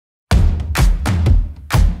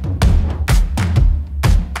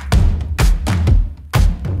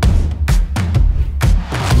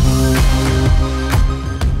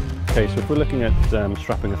Okay, so if we're looking at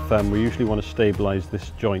strapping a thumb, we usually want to stabilise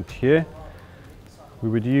this joint here. We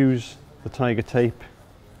would use the Tiger tape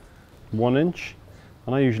 1 inch,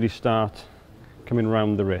 and I usually start coming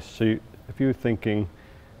round the wrist. So if you're thinking,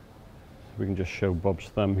 we can just show Bob's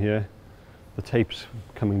thumb here, the tape's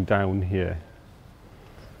coming down here.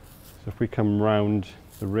 So if we come round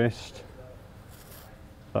the wrist,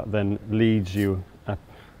 that then leads you up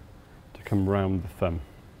to come round the thumb.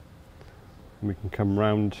 And we can come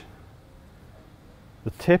round the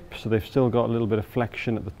tip, so they've still got a little bit of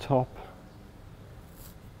flexion at the top,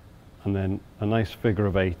 and then a nice figure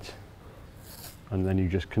of 8, and then you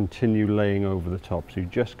just continue laying over the top. So you're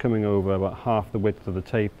just coming over about half the width of the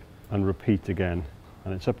tape and repeat again.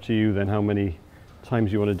 And it's up to you then how many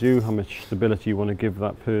times you want to do, how much stability you want to give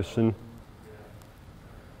that person.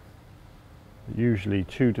 Usually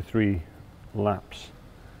 2 to 3 laps,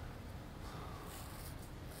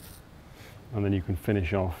 and then you can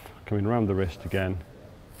finish off coming around the wrist again,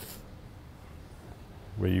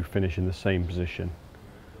 where you finish in the same position.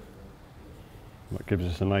 That gives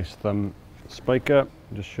us a nice thumb spiker.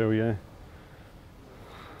 Just show you.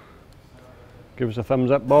 Give us a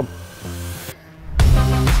thumbs up, Bob.